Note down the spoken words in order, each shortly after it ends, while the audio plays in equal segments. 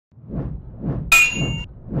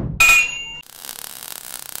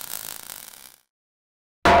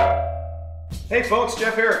Hey folks,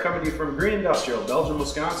 Jeff here coming to you from Green Industrial, Belgium,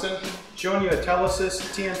 Wisconsin, showing you a Telesis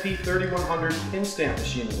TMP3100 PINSTAMP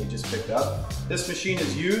machine that we just picked up. This machine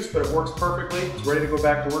is used, but it works perfectly. It's ready to go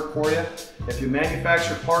back to work for you. If you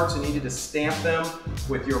manufacture parts and needed to stamp them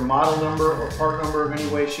with your model number or part number of any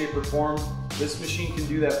way, shape, or form, this machine can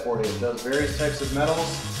do that for you. It does various types of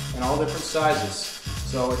metals and all different sizes.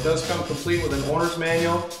 So it does come complete with an owner's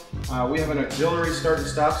manual. We have an auxiliary start and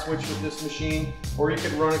stop switch with this machine, or you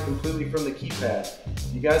can run it completely from the keypad.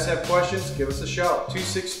 If you guys have questions, give us a shout,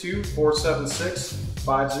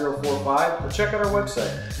 262-476-5045, or check out our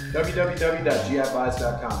website,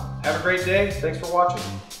 www.gibuys.com. Have a great day. Thanks for watching.